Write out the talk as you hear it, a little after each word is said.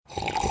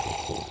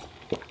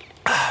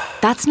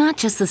That's not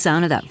just the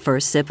sound of that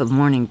first sip of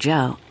Morning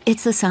Joe.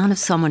 It's the sound of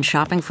someone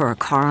shopping for a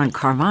car on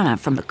Carvana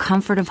from the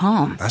comfort of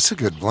home. That's a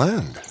good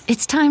blend.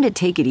 It's time to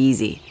take it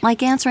easy,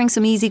 like answering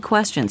some easy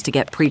questions to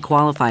get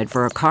pre-qualified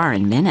for a car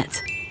in minutes.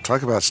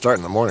 Talk about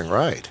starting the morning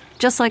right.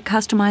 Just like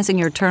customizing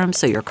your terms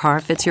so your car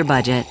fits your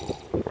budget.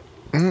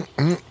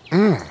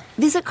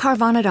 Visit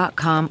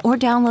Carvana.com or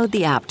download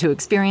the app to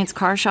experience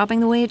car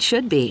shopping the way it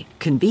should be.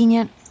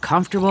 Convenient,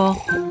 comfortable.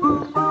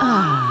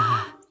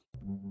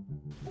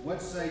 What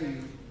say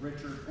you,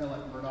 Richard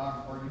Ellett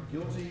Murdaugh? Are you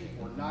guilty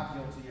or not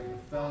guilty of the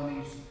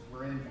felonies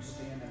wherein you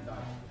stand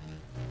indicted?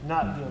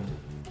 Not guilty.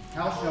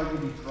 How shall you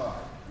be tried?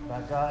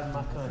 By God and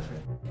my country.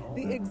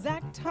 The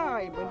exact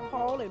time when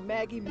Paul and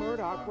Maggie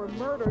Murdaugh were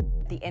murdered.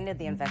 At the end of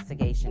the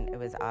investigation, it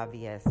was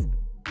obvious.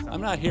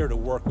 I'm not here to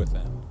work with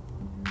them,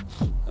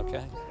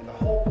 okay? And the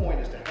whole point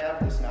is to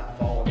have this not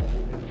fall into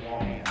the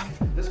wrong hands.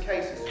 This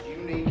case is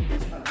unique,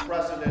 it's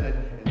unprecedented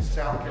in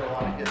South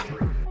Carolina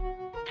history.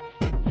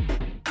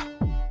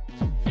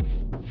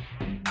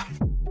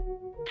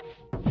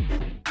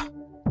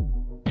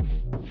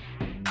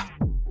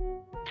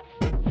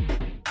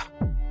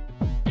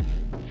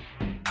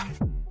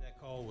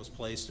 Was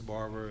placed to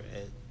Barbara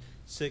at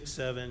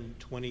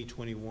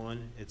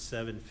 6/7/2021 at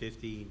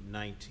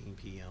 7:50:19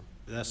 p.m.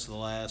 That's the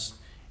last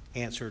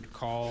answered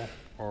call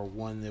or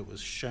one that was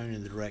shown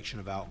in the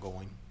direction of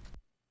outgoing.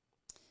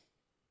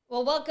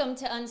 Well, welcome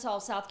to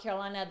Unsolved South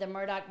Carolina, the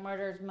Murdaugh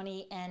Murders,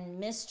 Money, and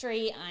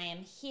Mystery. I am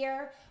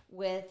here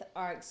with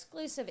our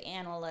exclusive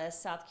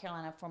analyst, South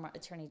Carolina former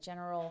Attorney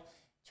General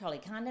Charlie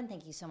Condon.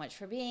 Thank you so much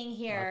for being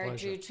here.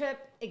 Drew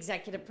Tripp,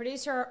 executive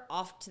producer,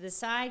 off to the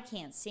side.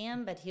 Can't see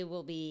him, but he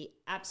will be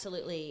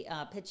absolutely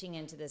pitching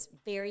into this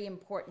very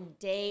important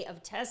day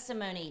of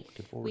testimony.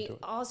 We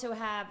also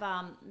have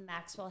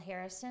Maxwell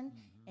Harrison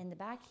in the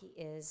back. He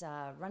is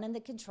running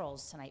the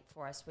controls tonight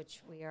for us,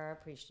 which we are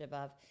appreciative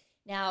of.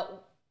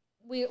 Now,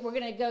 we're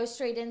going to go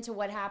straight into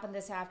what happened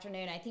this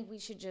afternoon. I think we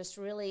should just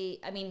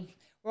really,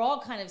 we're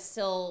all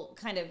still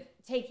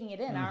taking it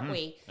in, aren't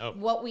we? Oh.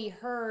 What we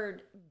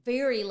heard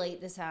very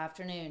late this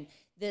afternoon,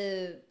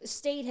 the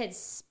state had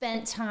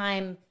spent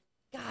time,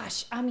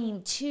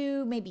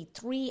 2, maybe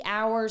 3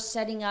 hours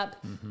setting up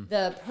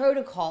the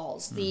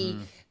protocols, the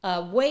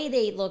way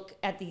they look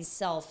at these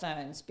cell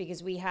phones,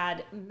 because we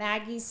had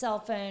Maggie's cell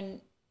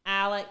phone,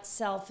 Alec's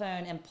cell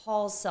phone, and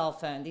Paul's cell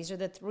phone. These are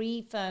the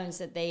 3 phones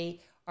that they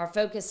are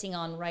focusing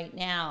on right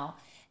now.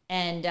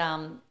 And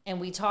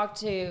we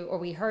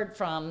we heard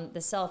from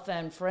the cell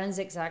phone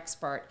forensics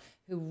expert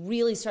who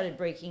really started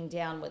breaking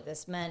down what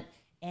this meant.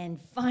 And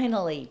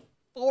finally,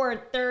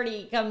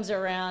 4:30 comes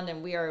around,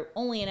 and we are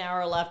only an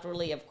hour left,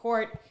 really, of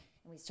court,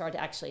 and we start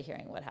actually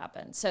hearing what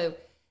happened. So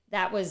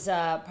that was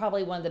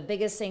probably one of the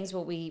biggest things.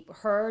 What we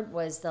heard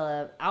was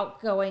the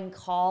outgoing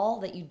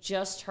call that you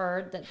just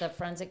heard that the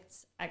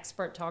forensics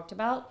expert talked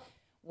about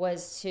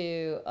was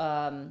to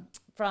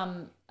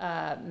from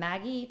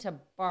Maggie to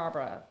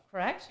Barbara,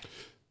 correct?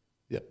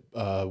 Yep,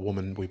 a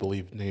woman we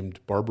believe named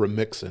Barbara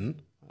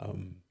Mixon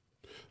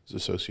was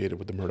associated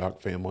with the Murdaugh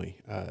family.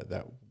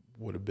 That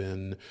would have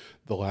been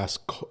the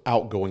last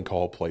outgoing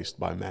call placed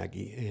by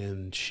Maggie,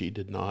 and she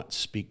did not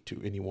speak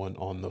to anyone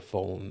on the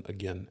phone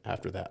again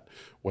after that,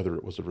 whether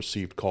it was a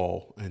received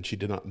call, and she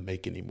did not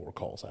make any more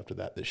calls after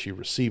that. That she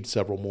received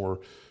several more.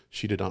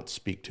 She did not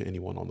speak to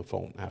anyone on the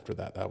phone after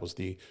that. That was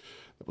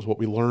what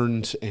we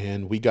learned,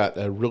 and we got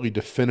a really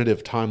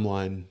definitive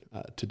timeline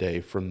today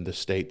from the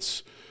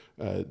state's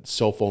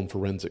cell phone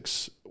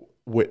forensics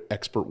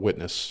expert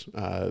witness,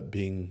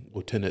 being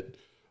Lieutenant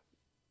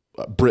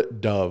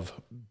Britt Dove,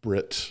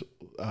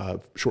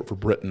 short for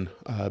Britain.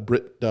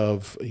 Britt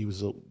Dove, he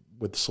was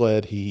with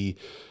SLED.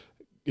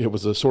 It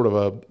was a sort of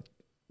a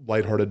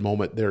lighthearted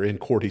moment there in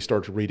court. He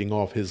starts reading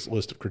off his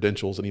list of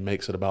credentials, and he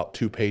makes it about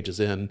 2 pages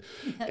in.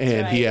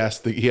 And right. he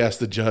asked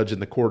the judge in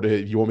the court,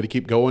 "You want me to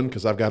keep going?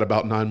 Because I've got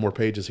about 9 more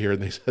pages here."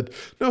 And they said,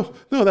 no,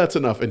 that's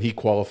enough. And he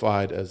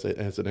qualified as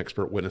an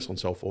expert witness on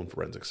cell phone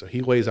forensics. So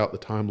he lays out the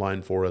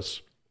timeline for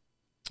us.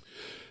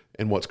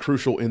 And what's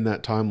crucial in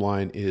that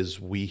timeline is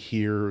we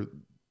hear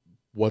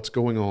what's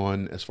going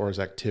on as far as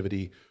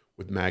activity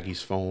with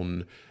Maggie's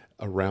phone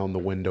around the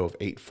window of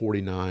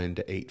 8:49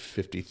 to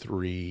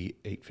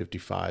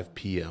 8:55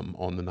 p.m.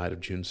 on the night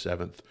of June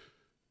 7th,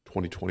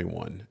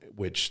 2021,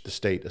 which the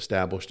state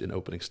established in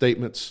opening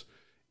statements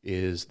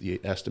is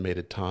the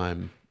estimated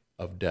time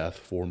of death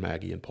for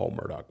Maggie and Paul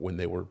Murdaugh when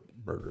they were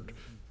murdered.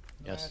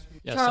 Yes.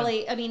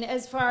 Charlie,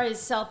 as far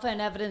as cell phone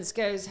evidence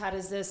goes, how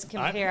does this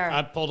compare?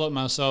 I pulled up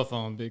my cell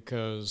phone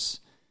because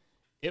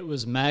it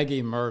was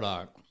Maggie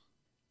Murdaugh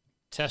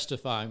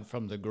testifying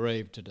from the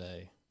grave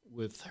today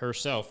with her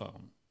cell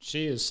phone.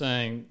 She is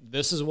saying,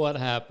 this is what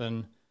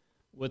happened.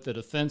 What the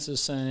defense is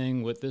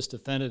saying, what this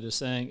defendant is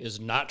saying is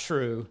not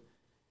true.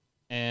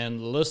 And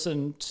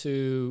listen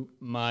to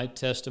my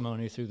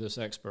testimony through this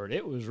expert.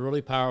 It was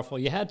really powerful.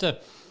 You had to,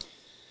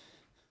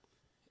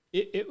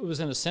 it was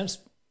in a sense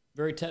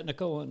very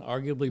technical and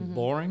arguably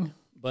boring,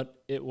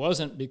 but it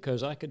wasn't,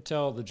 because I could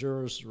tell the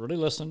jurors really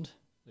listened.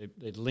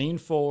 They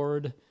leaned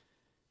forward,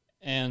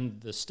 And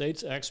the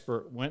state's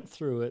expert went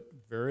through it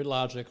very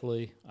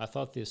logically. I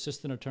thought the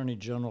Assistant Attorney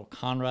General,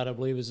 Conrad, I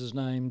believe is his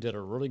name, did a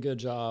really good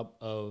job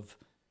of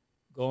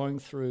going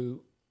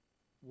through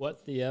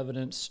what the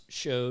evidence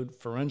showed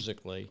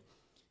forensically.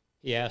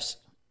 He asked,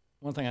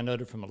 one thing I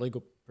noted from a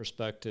legal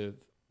perspective,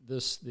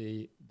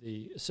 the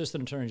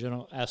Assistant Attorney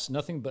General asked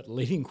nothing but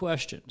leading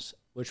questions,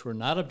 which were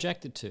not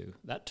objected to.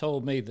 That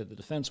told me that the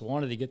defense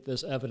wanted to get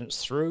this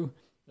evidence through.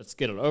 Let's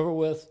get it over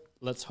with.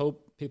 Let's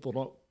hope people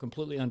don't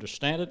completely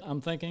understand it, I'm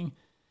thinking.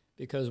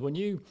 Because when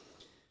you,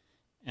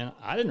 and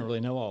I didn't really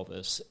know all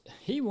this,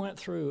 he went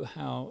through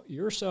how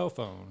your cell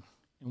phone,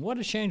 and what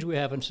a change we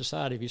have in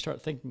society if you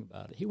start thinking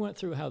about it. He went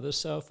through how this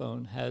cell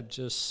phone had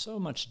just so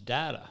much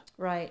data.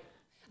 Right.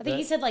 I think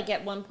he said like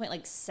at one point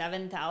like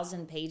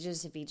 7,000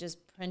 pages if he just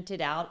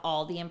printed out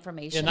all the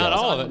information. Yeah, not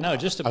all of it. No,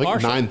 just a I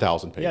partial. think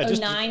 9,000 pages. Yeah,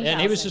 just 9,000. And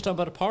he was just talking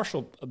about a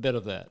partial bit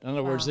of that. In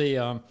other words,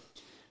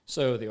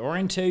 so the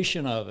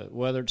orientation of it,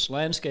 whether it's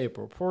landscape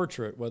or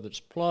portrait, whether it's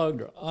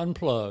plugged or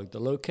unplugged, the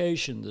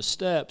location, the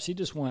steps, he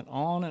just went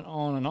on and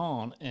on and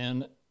on.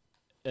 And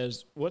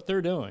as what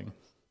they're doing,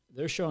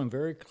 they're showing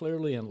very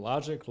clearly and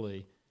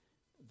logically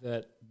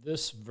that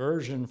this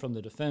version from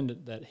the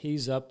defendant, that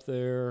he's up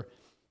there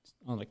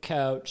on the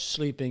couch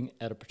sleeping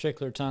at a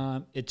particular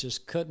time, it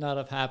just could not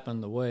have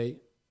happened the way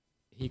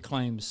he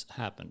claims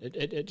happened.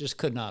 It just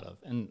could not have.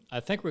 And I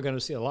think we're going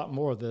to see a lot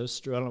more of this.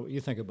 Drew, I don't know what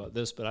you think about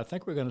this, but I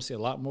think we're going to see a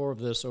lot more of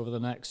this over the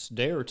next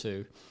day or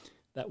two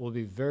that will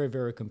be very,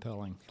 very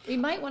compelling. We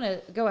might want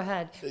to go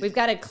ahead. We've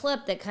got a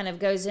clip that kind of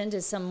goes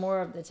into some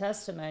more of the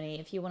testimony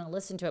if you want to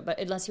listen to it, but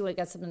unless you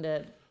got something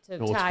to No,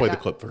 tag let's play the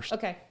up. clip first.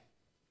 Okay.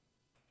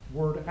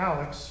 Word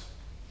Alex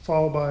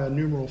followed by a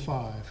numeral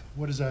 5.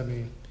 What does that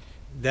mean?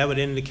 That would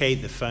indicate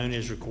the phone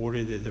is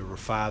recorded that there were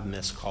 5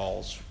 missed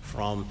calls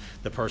from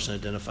the person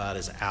identified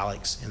as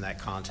Alex in that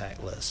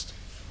contact list.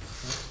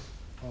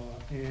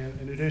 And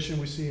in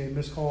addition, we see a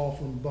missed call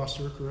from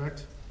Buster,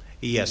 correct?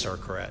 Yes, sir,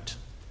 correct.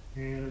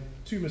 And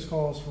 2 missed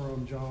calls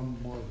from John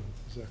Marvin.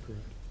 Is that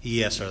correct?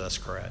 Yes, sir, that's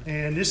correct.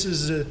 And this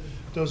is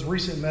those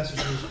recent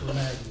messages for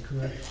Maggie,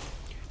 correct?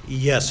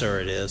 Yes, sir,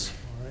 it is.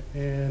 All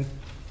right. And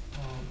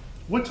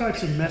what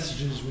types of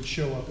messages would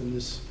show up in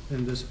this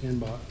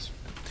inbox?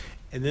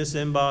 In this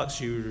inbox,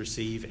 you would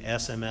receive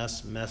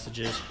SMS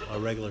messages, a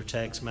regular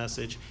text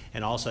message,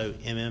 and also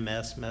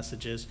MMS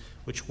messages,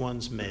 which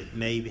ones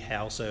may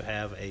also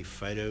have a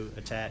photo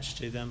attached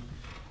to them,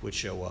 would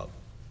show up.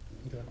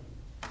 Okay.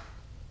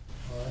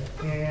 All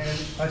right. And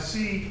I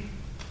see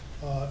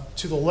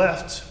to the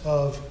left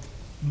of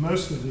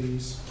most of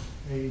these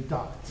a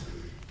dot.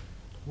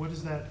 What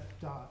does that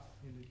dot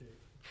indicate?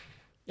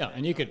 Yeah,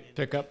 and you could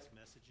pick up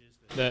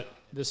that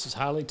this is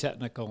highly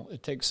technical.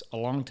 It takes a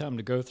long time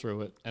to go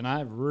through it, and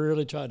I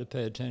really tried to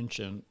pay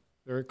attention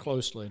very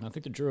closely, and I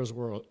think the jurors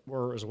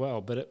were as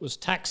well, but it was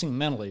taxing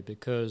mentally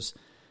because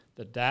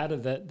the data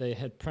that they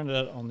had printed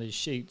out on these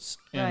sheets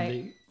and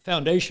the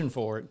foundation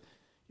for it,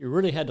 you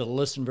really had to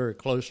listen very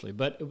closely.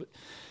 But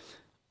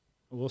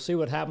we'll see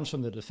what happens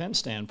from the defense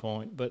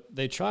standpoint, but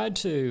they tried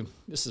to,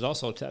 this is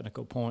also a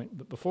technical point,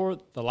 but before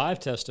the live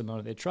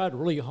testimony, they tried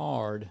really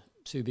hard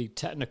to be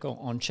technical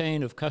on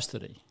chain of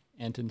custody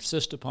and to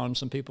insist upon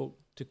some people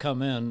to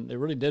come in. They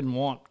really didn't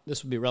want,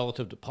 this would be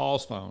relative to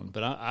Paul's phone,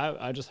 but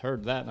I just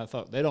heard that and I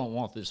thought, they don't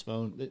want this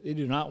phone, they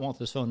do not want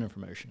this phone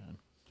information in.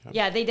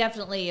 Yeah, they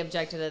definitely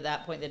objected at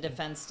that point, the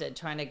defense did,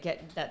 trying to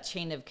get that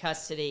chain of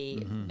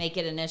custody, make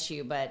it an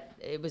issue, but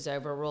it was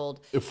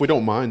overruled. If we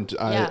don't mind,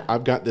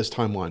 I've got this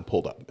timeline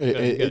pulled up.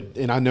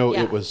 And I know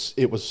it was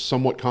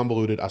somewhat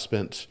convoluted. I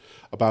spent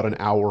about an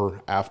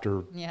hour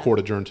after court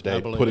adjourned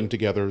today putting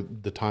together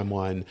the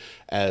timeline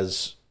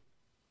as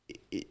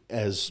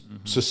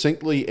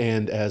succinctly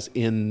and as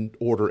in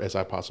order as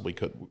I possibly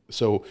could.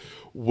 So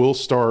we'll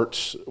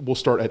start at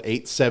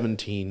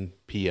 8:17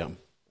 p.m.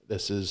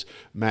 This is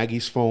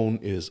Maggie's phone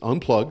is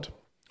unplugged.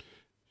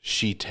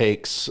 She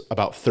takes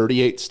about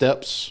 38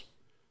 steps.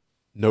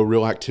 No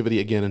real activity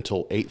again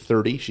until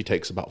 8:30. She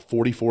takes about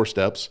 44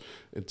 steps.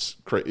 It's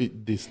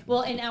crazy.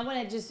 Well, and I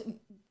want to just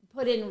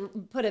put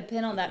a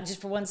pin on that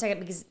just for 1 second,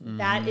 because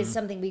that is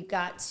something we've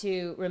got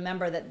to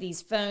remember, that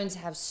these phones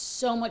have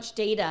so much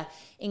data,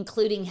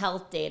 including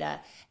health data.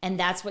 And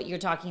that's what you're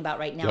talking about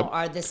right now,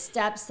 are the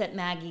steps that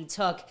Maggie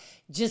took,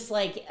 just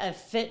like a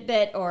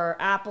Fitbit or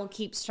Apple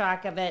keeps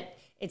track of it.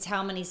 It's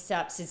how many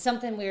steps. It's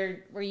something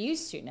we're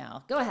used to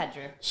now. Go ahead,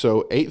 Drew.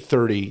 So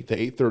 8:30, the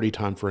 8:30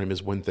 time frame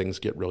is when things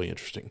get really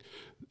interesting.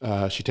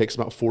 She takes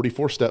about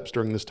 44 steps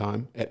during this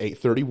time. At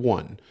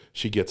 8:31,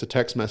 she gets a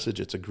text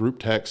message. It's a group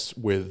text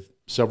with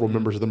several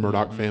members of the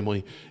Murdaugh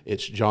family.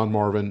 It's John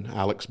Marvin,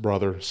 Alex's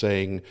brother,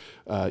 saying,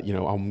 I'm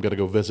going to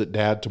go visit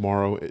Dad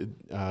tomorrow.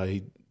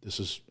 This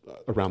is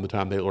around the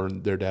time they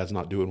learn their dad's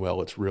not doing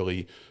well. It's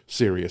really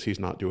serious. He's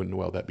not doing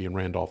well, that being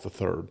Randolph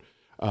III.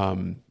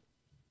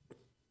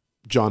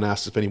 John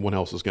asks if anyone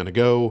else is going to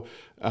go.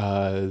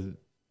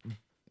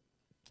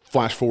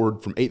 Flash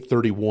forward from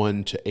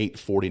 8:31 to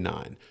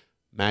 8:49.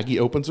 Maggie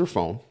opens her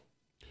phone.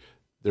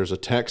 There's a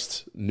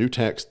text, new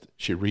text.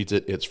 She reads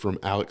it. It's from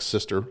Alex's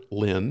sister,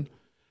 Lynn.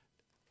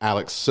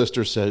 Alex's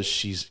sister says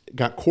she's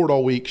got court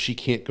all week. She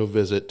can't go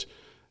visit.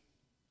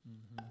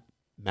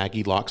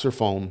 Maggie locks her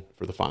phone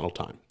for the final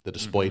time. The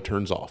display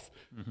turns off.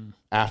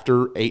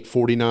 After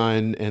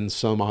 8:49 and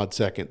some odd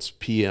seconds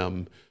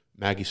p.m.,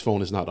 Maggie's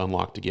phone is not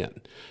unlocked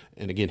again.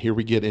 And again, here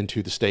we get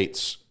into the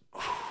state's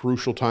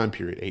crucial time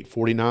period,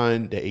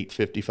 8:49 to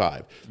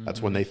 8:55.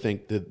 That's when they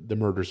think that the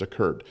murders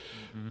occurred.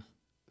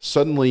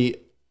 Suddenly,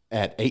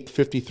 at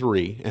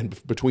 8:53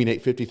 and between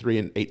 8:53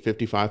 and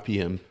 8:55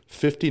 p.m.,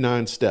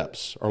 59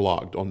 steps are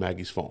logged on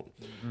Maggie's phone.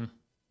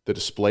 The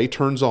display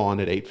turns on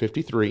at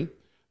 8:53.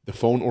 The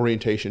phone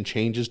orientation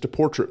changes to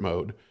portrait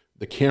mode.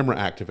 The camera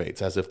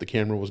activates as if the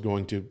camera was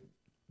going to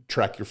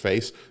track your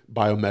face.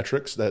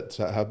 Biometrics, that's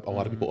how a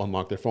lot of people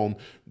unlock their phone.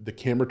 The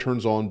camera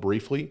turns on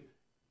briefly.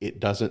 It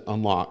doesn't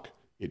unlock.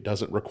 It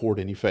doesn't record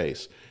any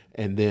face.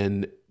 And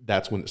then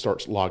that's when it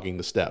starts logging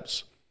the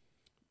steps.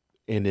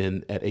 And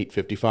then at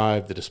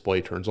 8:55, the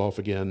display turns off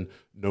again.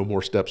 No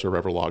more steps are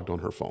ever logged on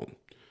her phone.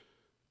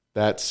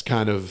 That's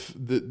kind of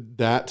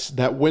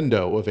that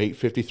window of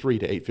 8:53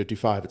 to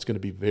 8:55. It's going to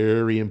be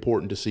very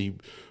important to see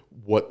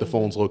what the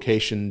phone's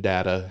location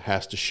data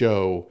has to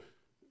show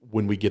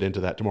when we get into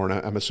that tomorrow.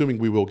 And I'm assuming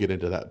we will get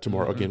into that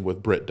tomorrow again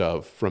with Britt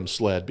Dove from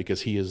SLED,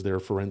 because he is their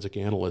forensic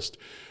analyst.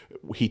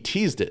 He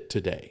teased it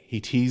today. He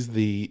teased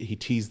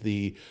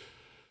the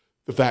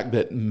fact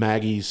that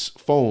Maggie's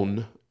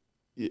phone.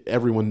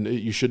 Everyone,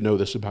 you should know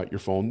this about your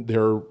phone.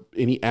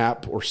 Any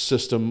app or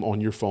system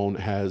on your phone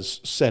has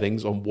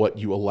settings on what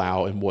you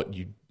allow and what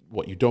you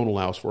don't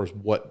allow as far as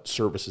what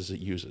services it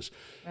uses.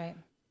 Right.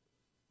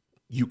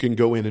 You can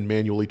go in and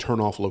manually turn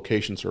off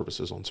location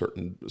services on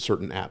certain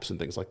apps and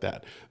things like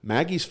that.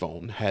 Maggie's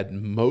phone had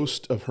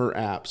most of her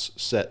apps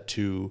set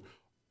to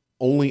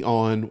only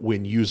on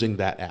when using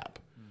that app.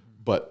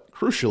 But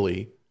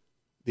crucially,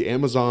 the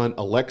Amazon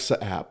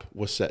Alexa app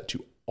was set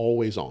to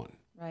always on.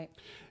 Right.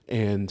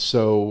 And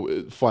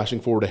so flashing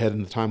forward ahead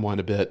in the timeline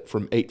a bit,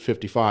 from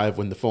 8:55,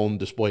 when the phone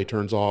display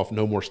turns off,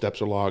 no more steps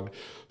are logged.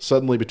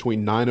 Suddenly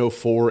between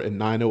 9:04 and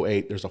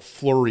 9:08, there's a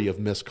flurry of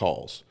missed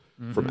calls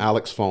from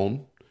Alex's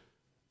phone.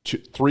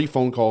 3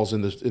 phone calls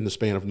in the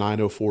span of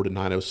 9:04 to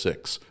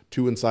 9:06,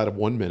 2 inside of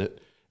 1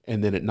 minute.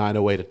 And then at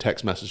 9:08, a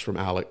text message from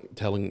Alex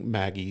telling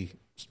Maggie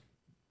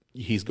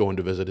he's going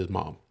to visit his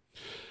mom.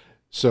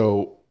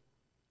 So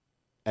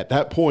at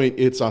that point,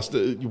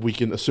 we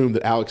can assume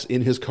that Alex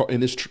in his car,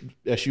 in his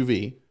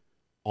SUV,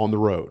 on the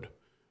road.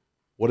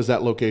 What is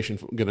that location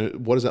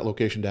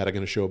data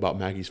going to show about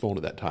Maggie's phone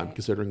at that time? Right.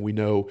 Considering we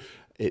know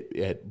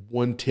at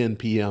 1:10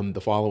 p.m.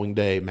 the following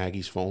day,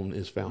 Maggie's phone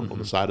is found on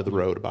the side of the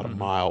road about a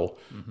mile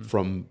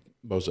from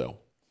Moselle.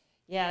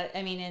 Yeah,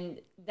 I mean,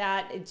 and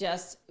that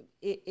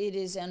it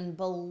is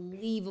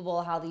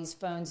unbelievable how these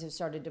phones have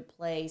started to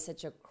play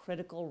such a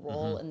critical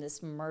role in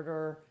this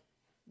murder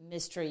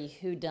mystery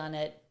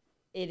whodunit.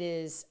 It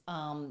is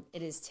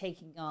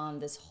taking on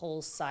this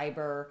whole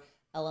cyber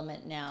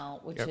element now,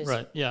 which is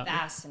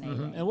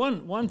fascinating. And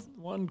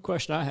one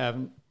question I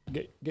have,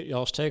 get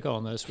y'all's take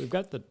on this. We've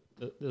got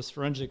this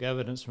forensic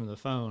evidence from the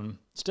phone.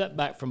 Step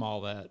back from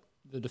all that.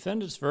 The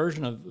defendant's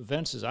version of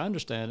events, as I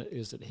understand it,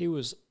 is that he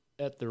was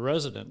at the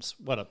residence,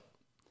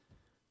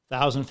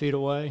 1,000 feet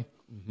away.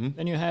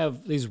 Then you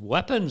have these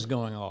weapons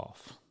going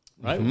off,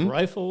 right?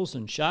 Rifles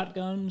and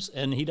shotguns,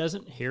 and he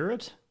doesn't hear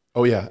it.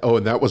 Oh, yeah. Oh,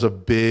 and that was a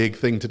big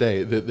thing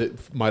today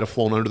that might have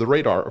flown under the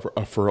radar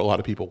for a lot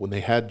of people. When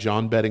they had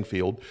John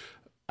Bedingfield,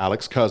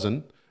 Alex's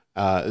cousin,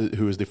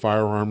 who is the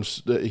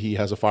firearms, he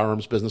has a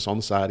firearms business on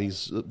the side.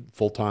 He's a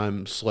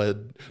full-time Department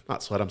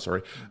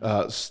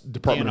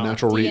of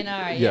Natural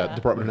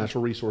Department of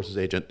Natural Resources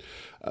agent.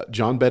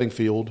 John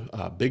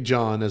Bedingfield, Big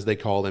John as they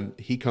call him,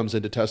 he comes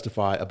in to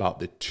testify about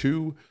the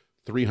 2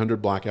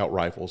 300 blackout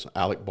rifles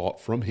Alec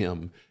bought from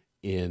him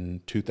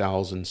in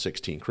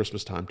 2016,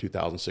 Christmas time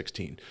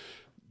 2016.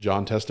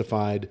 John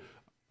testified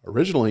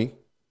originally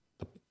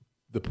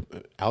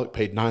Alec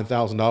paid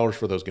 $9,000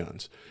 for those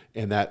guns,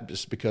 and that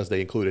just because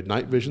they included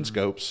night vision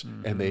scopes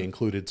and they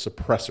included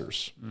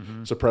suppressors.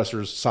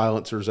 Suppressors,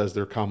 silencers as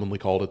they're commonly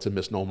called, it's a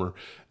misnomer.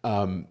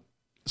 Didn't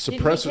he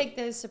take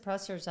those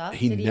suppressors up?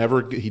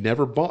 He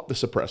never bought the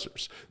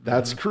suppressors.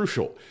 That's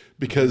crucial,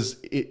 because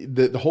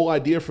the whole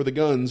idea for the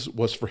guns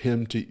was for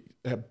him to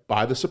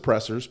buy the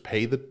suppressors,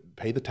 pay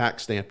the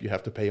tax stamp you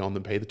have to pay on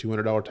them, pay the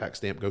 $200 tax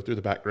stamp, go through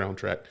the background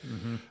check,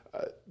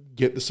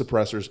 get the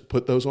suppressors,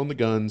 put those on the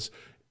guns,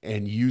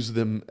 and use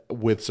them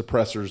with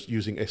suppressors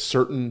using a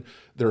certain.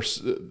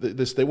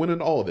 They went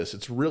into all of this.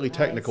 It's really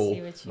technical.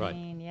 I see what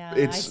you mean. Yeah,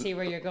 I see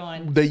where you're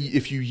going.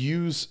 If you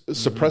use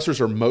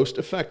suppressors, are most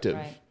effective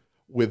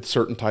with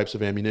certain types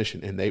of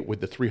ammunition, and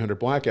with the 300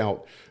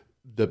 blackout,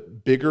 the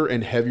bigger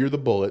and heavier the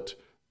bullet,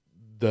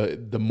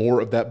 the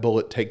more of that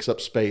bullet takes up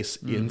space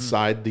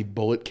inside the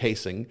bullet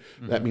casing.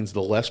 That means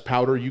the less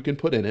powder you can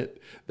put in it.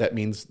 That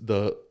means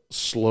the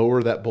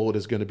slower that bullet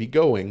is going to be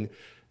going.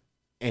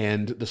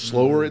 And the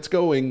slower it's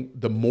going,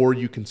 the more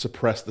you can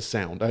suppress the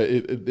sound.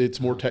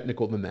 It's more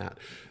technical than that.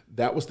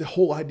 That was the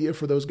whole idea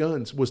for those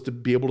guns, was to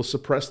be able to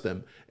suppress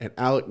them. And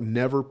Alec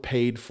never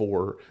paid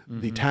for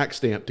the tax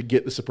stamp to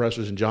get the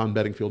suppressors, and John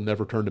Bedingfield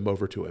never turned them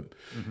over to him.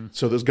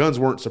 So those guns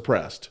weren't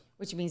suppressed.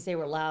 Which means they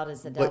were loud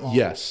as the devil. But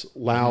yes,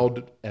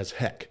 loud as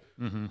heck.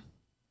 And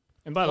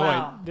by the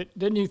way,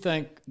 didn't you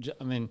think,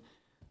 I mean,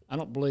 I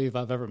don't believe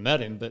I've ever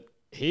met him, but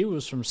he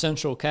was from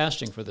Central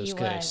Casting for this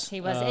case.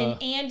 He was,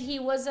 and he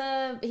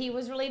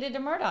was related to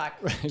Murdaugh.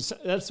 Right. So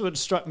that's what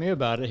struck me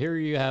about it. Here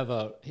you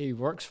have he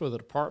works for the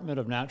Department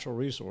of Natural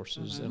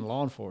Resources and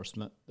law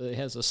enforcement. He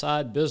has a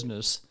side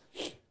business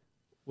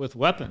with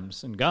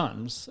weapons and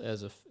guns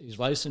he's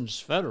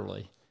licensed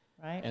federally.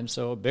 Right. And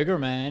so a bigger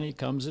man, he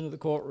comes into the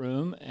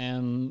courtroom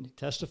and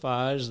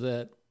testifies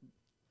that,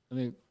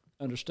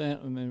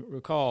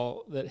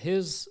 recall that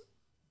his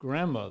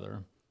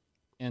grandmother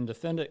and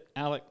defendant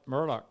Alec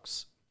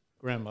Murdaugh's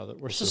grandmother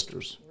were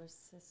sisters.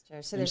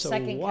 So they're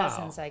second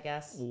cousins, I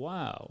guess.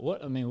 Wow.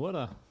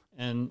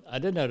 And I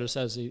did notice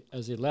as he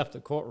left the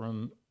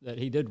courtroom that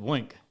he did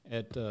wink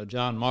at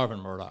John Marvin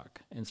Murdaugh.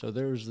 And so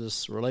there's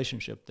this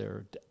relationship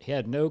there. He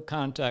had no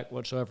contact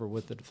whatsoever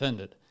with the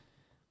defendant.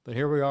 But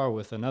here we are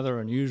with another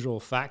unusual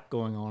fact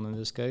going on in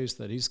this case,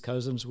 that he's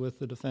cousins with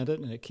the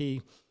defendant and a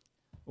key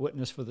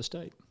witness for the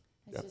state.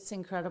 It's just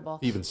incredible.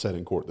 He even said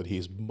in court that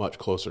he's much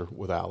closer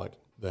with Alec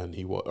than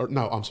he was. Or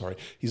no, I'm sorry.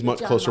 He's much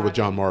closer with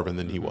John Marvin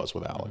than he was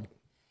with Alec.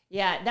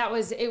 Yeah,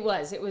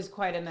 it was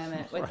quite a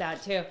moment with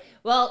that too.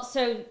 Well,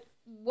 so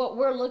what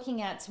we're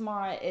looking at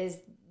tomorrow is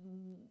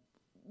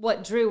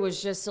what Drew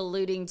was just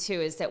alluding to,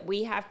 is that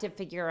we have to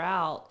figure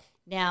out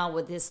now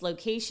with this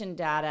location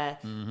data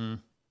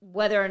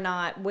whether or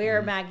not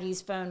where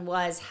Maggie's phone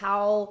was,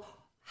 how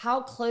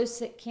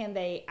close can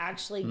they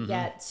actually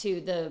get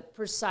to the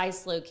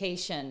precise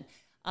location.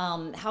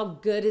 How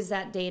good is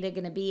that data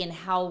going to be, and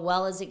how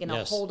well is it going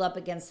to hold up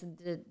against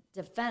the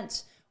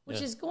defense,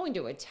 which is going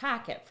to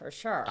attack it for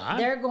sure.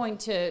 They're going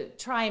to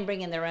try and bring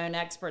in their own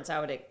experts,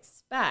 I would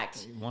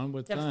expect,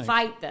 to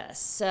fight this.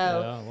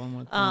 So, one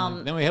would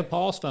think. Then we have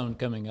Paul's phone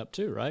coming up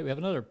too, right? We have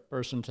another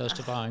person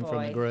testifying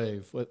from the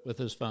grave with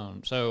his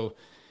phone. So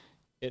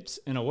it's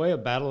in a way a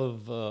battle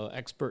of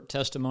expert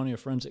testimony or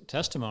forensic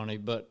testimony,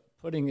 but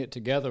putting it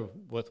together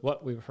with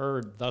what we've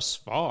heard thus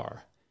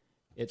far,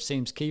 it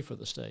seems key for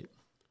the state.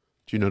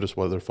 Did you notice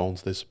what other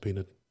phones they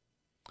subpoenaed?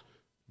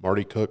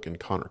 Marty Cook and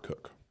Connor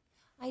Cook.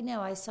 I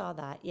know, I saw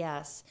that,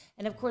 yes.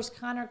 And of course,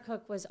 Connor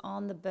Cook was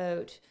on the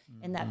boat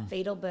in that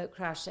fatal boat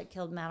crash that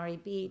killed Mallory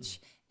Beach,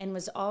 and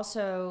was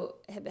also,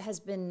 has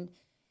been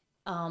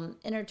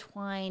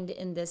intertwined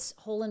in this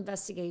whole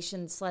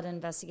investigation, SLED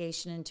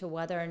investigation, into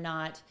whether or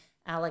not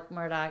Alec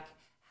Murdaugh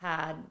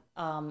had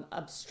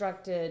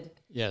obstructed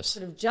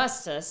sort of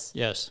justice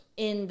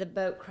in the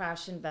boat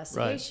crash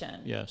investigation.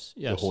 Right. Yes.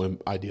 The whole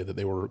idea that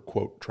they were,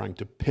 quote, trying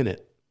to pin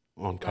it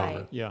on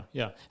Connor. Right.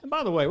 Yeah. And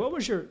by the way, what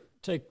was your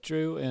take,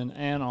 Drew and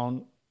Ann,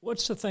 on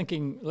what's the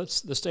thinking,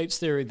 the state's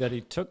theory that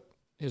he took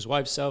his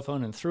wife's cell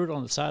phone and threw it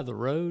on the side of the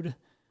road?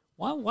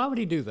 Why would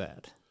he do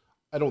that?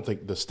 I don't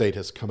think the state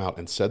has come out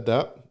and said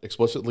that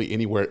explicitly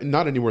anywhere,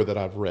 not anywhere that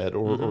I've read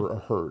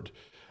or heard.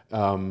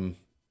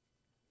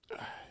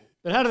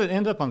 But how did it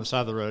end up on the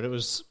side of the road? It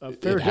was a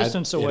fair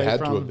distance away from... It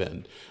had to have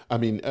been. I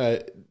mean,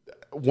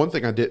 one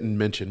thing I didn't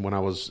mention when I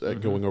was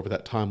going over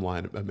that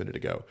timeline a minute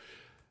ago,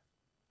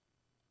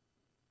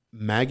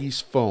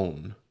 Maggie's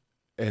phone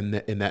in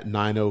that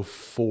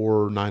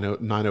 904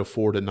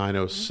 to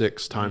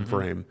 906 time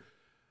frame,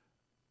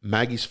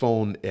 Maggie's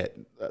phone at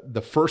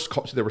the first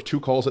call, so there were two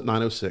calls at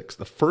 906,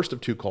 the first of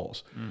two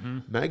calls,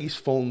 Maggie's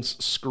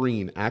phone's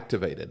screen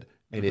activated,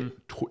 and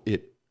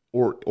it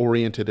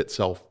oriented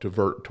itself to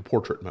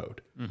portrait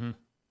mode.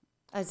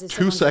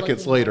 2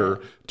 seconds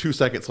later,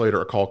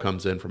 a call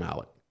comes in from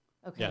Alec.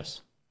 Okay.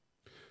 Yes.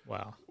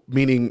 Wow.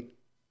 Meaning,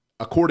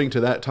 according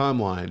to that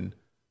timeline,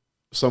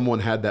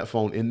 someone had that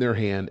phone in their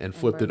hand and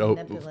flipped it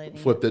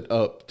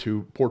up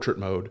to portrait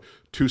mode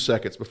 2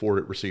 seconds before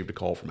it received a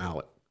call from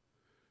Alec.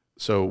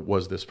 So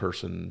was this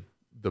person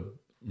the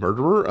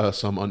murderer,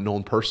 some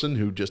unknown person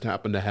who just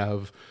happened to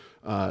have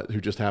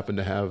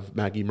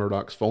Maggie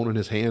Murdaugh's phone in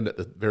his hand at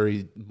the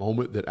very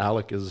moment that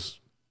Alec is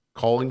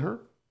calling her?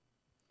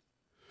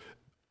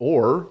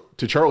 Or,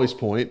 to Charlie's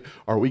point,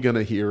 are we going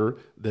to hear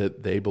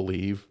that they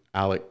believe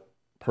Alec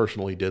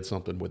personally did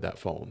something with that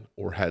phone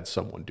or had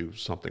someone do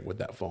something with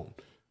that phone?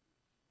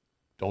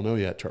 Don't know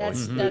yet, Charlie.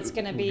 That's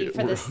going to be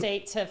for the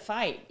state to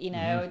fight,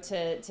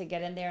 to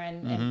get in there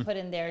and put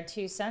in their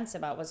 2 cents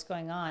about what's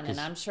going on. And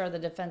I'm sure the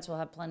defense will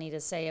have plenty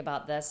to say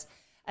about this,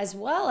 as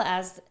well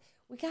as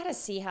we got to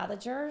see how the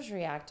jurors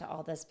react to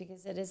all this,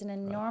 because it is an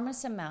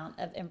enormous amount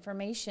of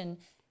information.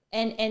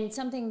 And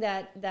something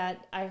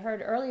that I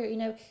heard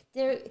earlier,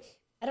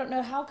 I don't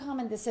know how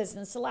common this is,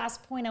 and it's the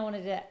last point I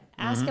wanted to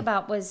ask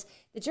about, was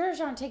the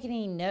jurors aren't taking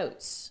any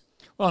notes.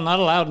 Well, not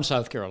allowed in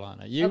South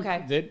Carolina.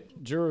 The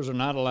jurors are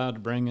not allowed to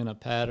bring in a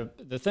pad.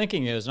 The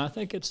thinking is, and I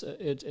think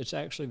it's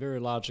actually very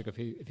logical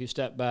if you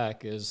step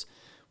back, is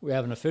we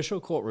have an official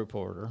court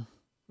reporter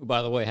who,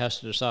 by the way, has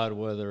to decide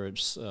whether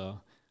it's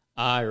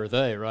I or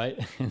they, right?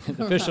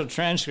 The official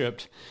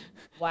transcript.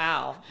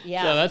 Wow.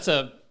 Yeah.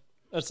 So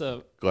that's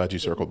a. Glad you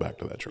circled back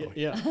to that, Charlie.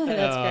 Yeah.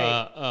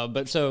 That's great.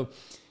 But so,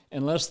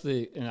 unless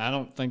and I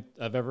don't think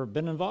I've ever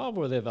been involved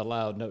where they've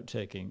allowed note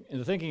taking.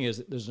 And the thinking is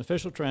that there's an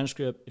official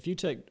transcript.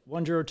 If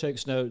one juror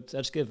takes notes,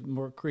 that's give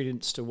more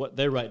credence to what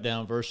they write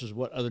down versus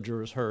what other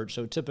jurors heard.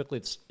 So typically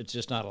it's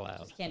just not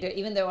allowed. Can't do it.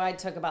 Even though I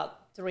took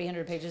about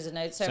 300 pages of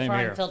notes so Same far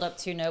here. and filled up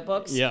 2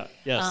 notebooks. Yeah.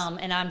 Yes.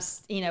 And I'm,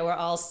 we're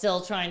all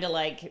still trying to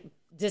like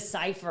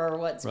decipher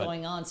what's Right.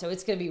 going on. So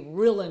it's going to be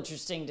real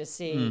interesting to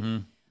see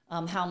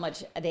Mm-hmm. how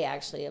much they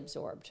actually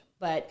absorbed.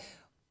 But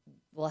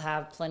we'll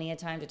have plenty of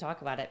time to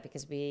talk about it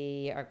because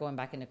we are going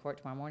back into court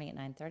tomorrow morning at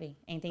 9:30.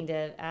 Anything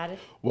to add?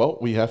 Well,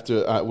 we have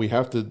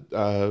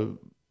to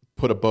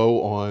put a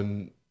bow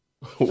on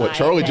what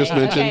Charlie just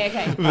mentioned.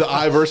 Okay. The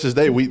I versus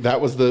they.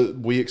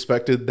 We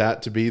expected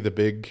that to be the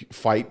big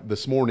fight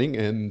this morning,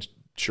 and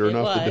sure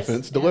enough, the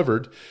defense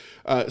delivered.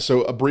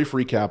 So a brief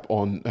recap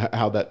on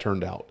how that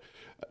turned out.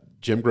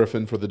 Jim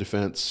Griffin for the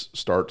defense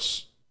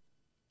starts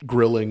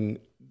grilling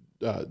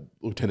I've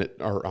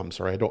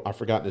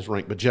forgotten his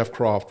rank, but Jeff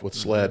Croft with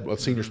SLED,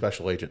 senior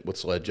special agent with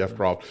SLED, Jeff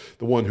Croft,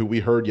 the one who we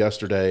heard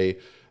yesterday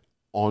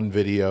on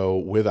video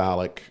with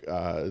Alec,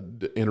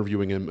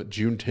 interviewing him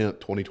June 10th,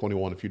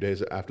 2021, a few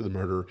days after the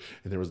murder.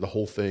 And there was the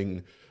whole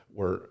thing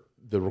where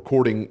the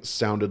recording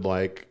sounded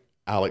like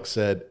Alec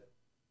said,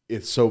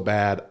 "It's so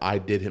bad, I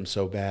did him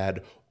so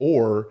bad,"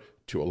 or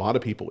to a lot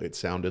of people, it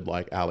sounded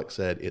like Alec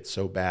said, "It's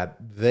so bad,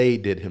 they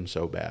did him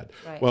so bad."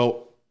 Right.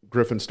 Well,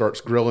 Griffin starts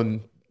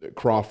grilling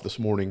Croft this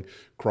morning.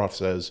 Croft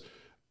says,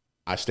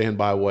 "I stand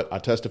by what I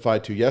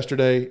testified to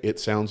yesterday. It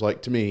sounds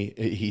like to me,"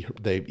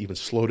 they even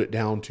slowed it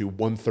down to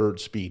 1/3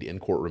 speed in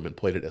courtroom and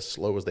played it as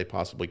slow as they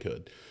possibly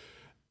could.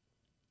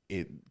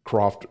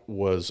 Croft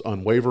was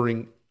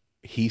unwavering.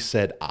 He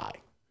said "I,"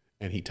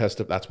 and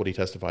that's what he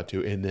testified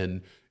to. And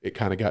then it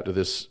kind of got to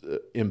this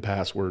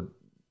impasse where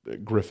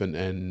Griffin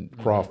and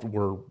Croft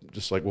were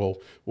just like, "Well,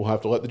 we'll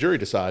have to let the jury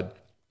decide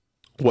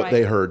what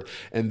they heard."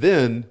 And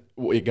then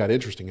it got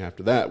interesting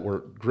after that, where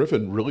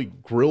Griffin really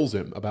grills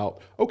him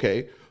about,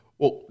 okay,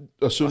 well,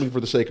 assuming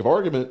for the sake of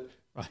argument,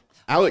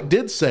 Alec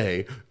did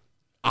say,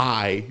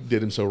 "I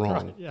did him so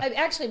wrong." Right, yeah.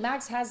 Actually,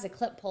 Max has the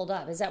clip pulled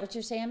up. Is that what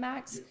you're saying,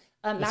 Max?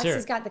 Max hear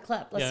has it. got the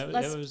clip.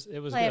 Let's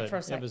It was play good. it for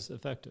a second. It was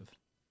effective.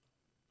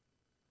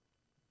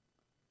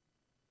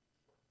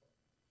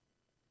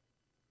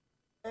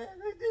 Man,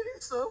 they did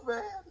it so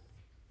bad.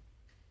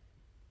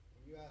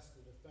 You asked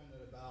the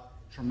defendant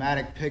about the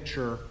traumatic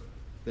picture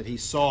that he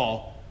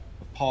saw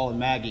of Paul and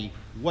Maggie.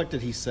 What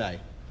did he say?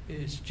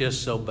 It's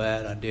just so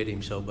bad. I did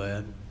him so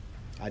bad.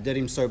 I did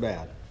him so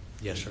bad.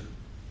 Yes, sir.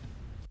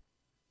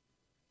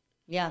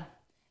 Yeah,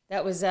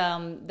 that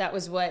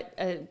was what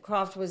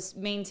Croft was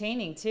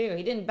maintaining too.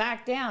 He didn't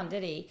back down,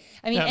 did he?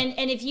 I mean, No.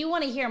 and if you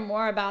want to hear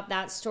more about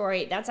that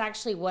story, that's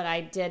actually what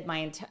I did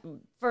my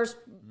first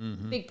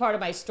big part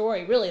of my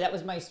story. Really, that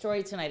was my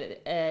story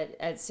tonight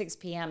at 6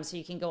 p.m. So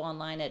you can go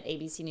online at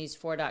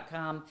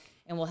abcnews4.com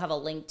and we'll have a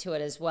link to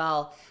it as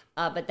well.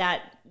 But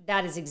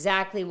that is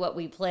exactly what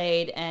we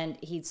played, and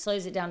he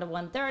slows it down to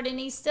 1/3, and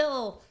he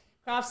still,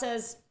 Croft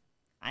says,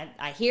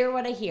 I hear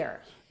what I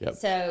hear. Yep.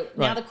 So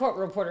now the court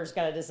reporter's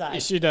got to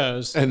decide. She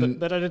does. And-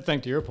 but I did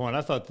think, to your point,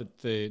 I thought that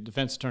the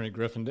defense attorney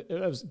Griffin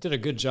did a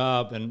good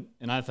job, and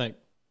I think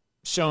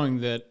showing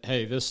that,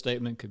 hey, this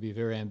statement could be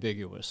very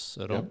ambiguous,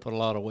 so don't put a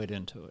lot of weight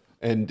into it.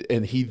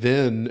 And he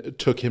then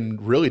took him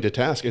really to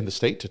task, and the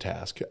state to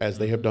task, as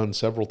they have done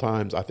several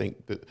times. I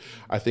think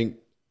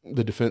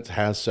the defense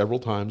has several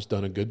times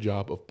done a good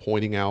job of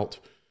pointing out,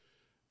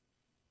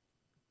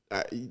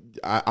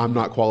 I'm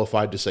not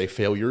qualified to say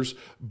failures,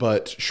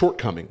 but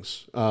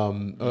shortcomings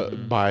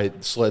by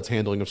SLED's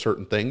handling of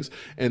certain things.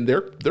 And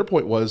their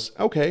point was,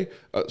 okay,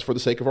 for the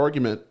sake of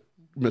argument,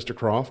 Mr.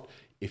 Croft,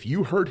 if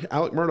you heard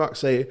Alec Murdaugh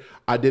say,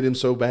 "I did him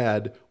so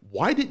bad,"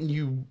 why didn't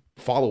you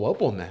follow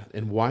up on that?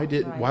 And why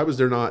was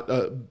there not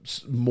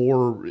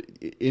more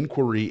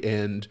inquiry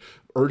and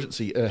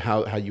urgency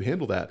how you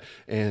handle that?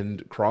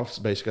 And Croft's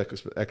basic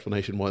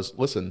explanation was,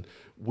 listen,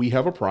 we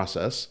have a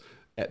process.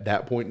 At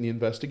that point in the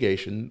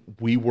investigation,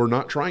 we were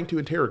not trying to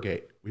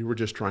interrogate. We were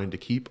just trying to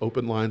keep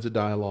open lines of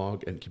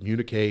dialogue and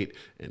communicate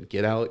and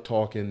get Alec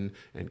talking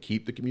and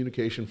keep the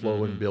communication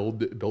flow and build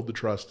the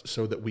trust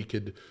so that we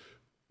could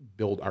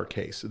build our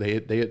case.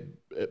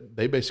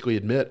 They basically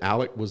admit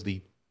Alec was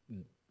the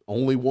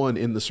only one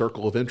in the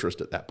circle of interest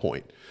at that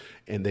point,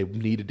 and they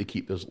needed to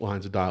keep those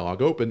lines of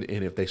dialogue open.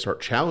 And if they start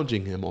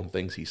challenging him on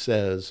things he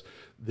says,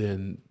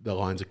 then the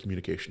lines of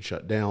communication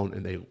shut down,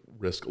 and they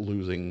risk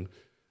losing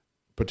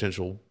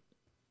potential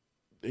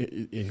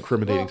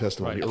incriminating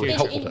testimony or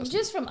helpful testimony.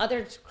 Just from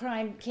other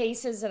crime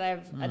cases that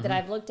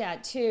I've looked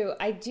at too,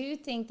 I do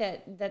think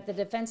that the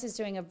defense is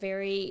doing a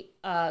very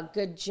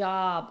good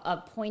job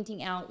of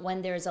pointing out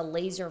when there's a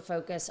laser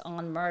focus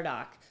on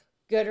Murdaugh.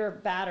 Good or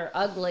bad or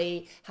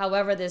ugly,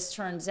 however this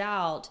turns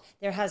out,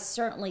 there has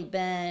certainly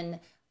been,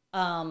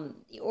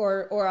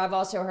 or I've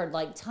also heard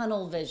like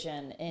tunnel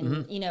vision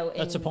in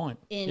That's a point.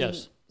 in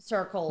Yes.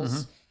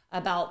 circles.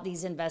 about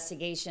these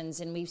investigations,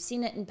 and we've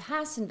seen it in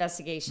past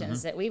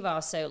investigations that we've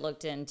also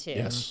looked into.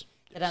 Yes.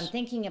 That I'm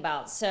thinking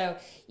about. So,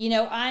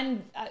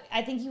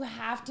 I think you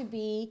have to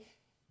be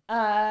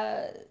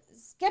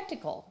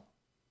skeptical.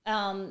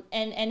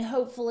 And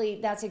hopefully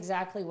that's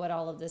exactly what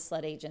all of the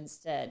SLED agents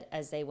did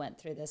as they went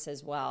through this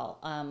as well,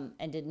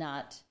 and did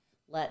not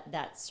let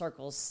that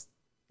circles.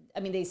 I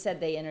mean, they said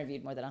they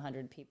interviewed more than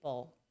 100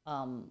 people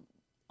on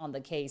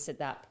the case at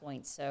that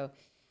point. So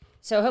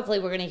hopefully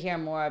we're going to hear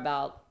more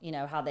about,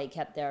 how they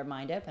kept their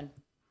mind open.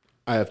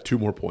 I have two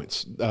more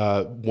points.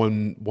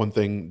 One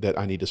thing that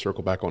I need to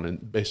circle back on,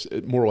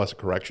 and more or less a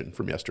correction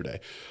from yesterday.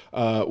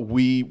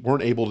 We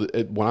weren't able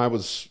to, when I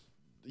was,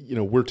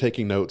 we're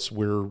taking notes,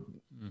 we're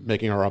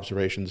making our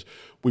observations.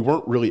 We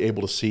weren't really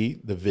able to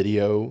see the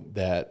video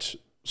that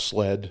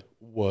SLED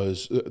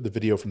was, the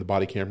video from the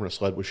body camera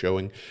SLED was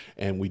showing.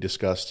 And we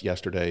discussed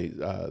yesterday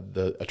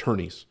the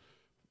attorneys,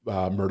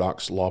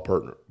 Murdaugh's law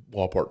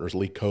partners,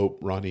 Lee Cope,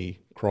 Ronnie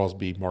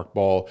Crosby, Mark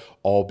Ball,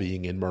 all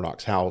being in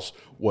Murdaugh's house,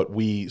 what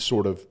we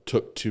sort of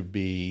took to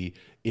be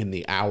in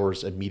the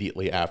hours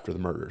immediately after the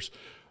murders.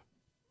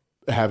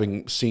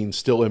 Having seen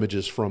still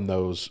images from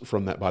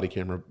that body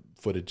camera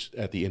footage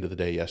at the end of the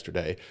day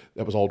yesterday,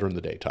 that was all during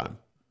the daytime.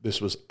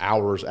 This was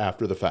hours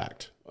after the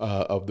fact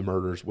of the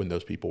murders when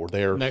those people were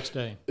there. Next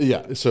day.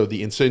 Yeah. So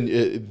the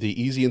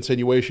easy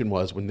insinuation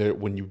was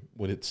when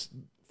it's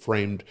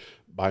framed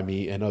by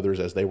me and others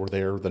as they were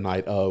there the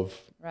night of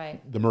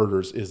the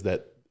murders, is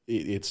that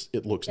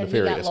it looks that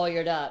nefarious. He got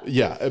lawyered up.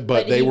 Yeah,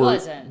 but they were,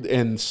 wasn't.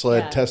 And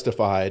SLED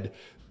testified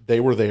they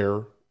were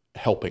there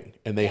helping,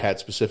 and they had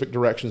specific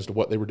directions to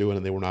what they were doing,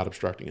 and they were not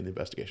obstructing in the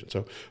investigation.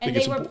 So, and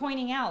they were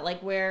pointing out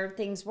where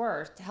things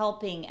were,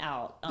 helping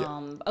out.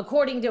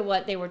 According to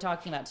what they were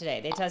talking about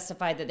today, they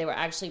testified that they were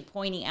actually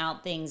pointing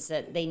out things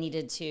that they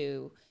needed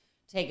to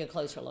take a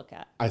closer look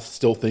at. I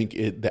still think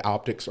the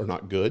optics are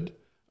not good.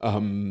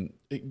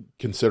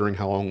 Considering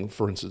how long,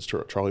 for instance,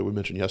 Charlie, we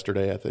mentioned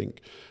yesterday, I think,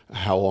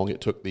 how long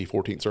it took the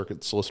 14th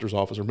Circuit Solicitor's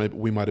Office, or maybe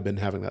we might have been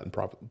having that in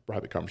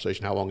private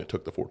conversation, how long it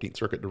took the 14th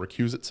Circuit to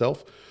recuse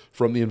itself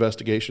from the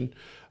investigation.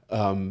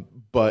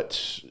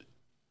 But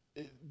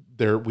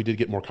we did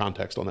get more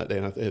context on that day,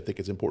 and I think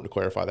it's important to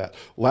clarify that.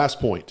 Last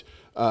point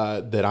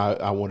that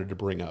I wanted to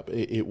bring up,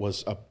 it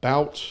was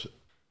about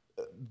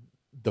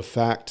the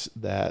fact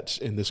that,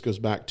 and this goes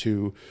back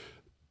to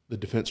the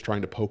defense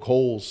trying to poke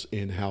holes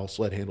in how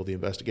SLED handled the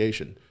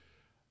investigation.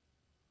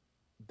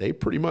 They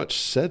pretty much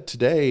said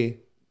today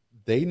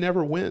they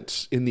never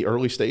went in the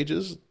early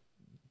stages.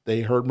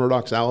 They heard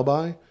Murdaugh's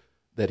alibi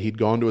that he'd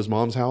gone to his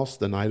mom's house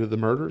the night of the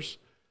murders.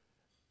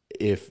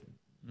 If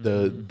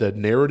the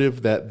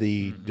narrative that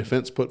the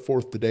defense put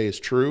forth today is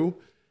true,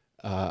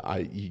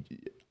 I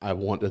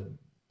want to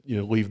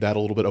leave that a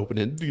little bit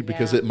open-ended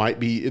because there might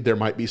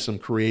be some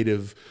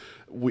creative.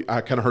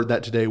 I kind of heard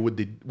that today with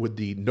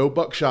the no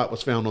buckshot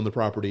was found on the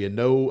property and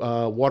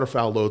no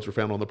waterfowl loads were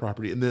found on the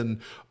property. And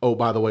then,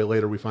 by the way,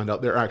 later we find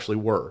out there actually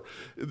were.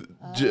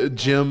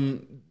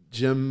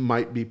 Jim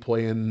might be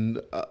playing,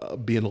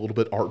 being a little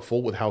bit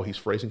artful with how he's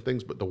phrasing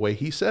things, but the way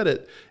he said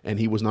it, and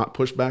he was not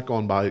pushed back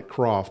on by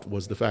Croft,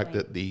 was the fact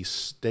that the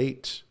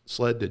state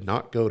SLED did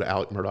not go to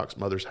Alec Murdaugh's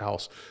mother's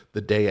house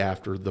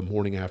the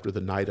morning after,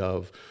 the night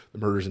of the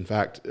murders. In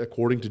fact,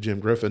 according to Jim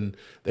Griffin,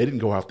 they didn't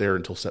go out there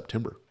until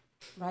September.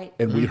 Right.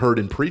 And we heard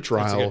in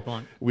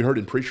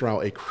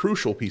pretrial, a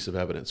crucial piece of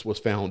evidence was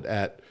found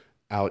at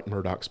Alec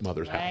Murdaugh's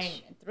mother's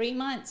house. 3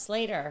 months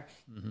later.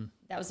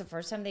 That was the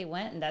first time they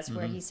went, and that's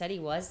where he said he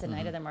was the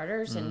night of the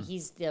murders, and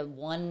he's the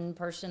one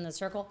person in the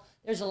circle.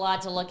 There's a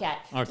lot to look at.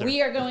 Arthur.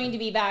 We are going to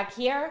be back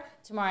here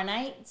tomorrow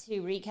night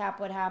to recap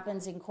what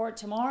happens in court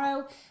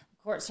tomorrow.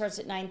 Court starts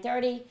at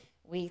 9:30.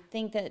 We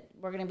think that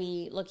we're going to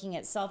be looking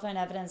at cell phone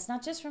evidence,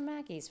 not just from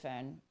Maggie's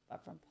phone,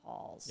 but from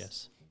Paul's.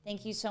 Yes.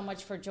 Thank you so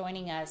much for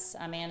joining us.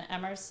 I'm Ann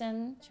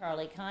Emerson,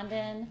 Charlie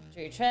Condon,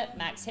 Drew Tripp,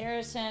 Max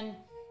Harrison,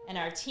 and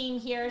our team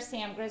here,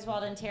 Sam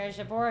Griswold and Tara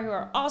Jabor, who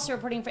are also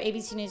reporting for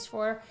ABC News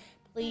 4.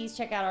 Please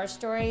check out our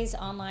stories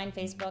online,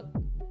 Facebook.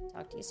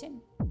 Talk to you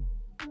soon.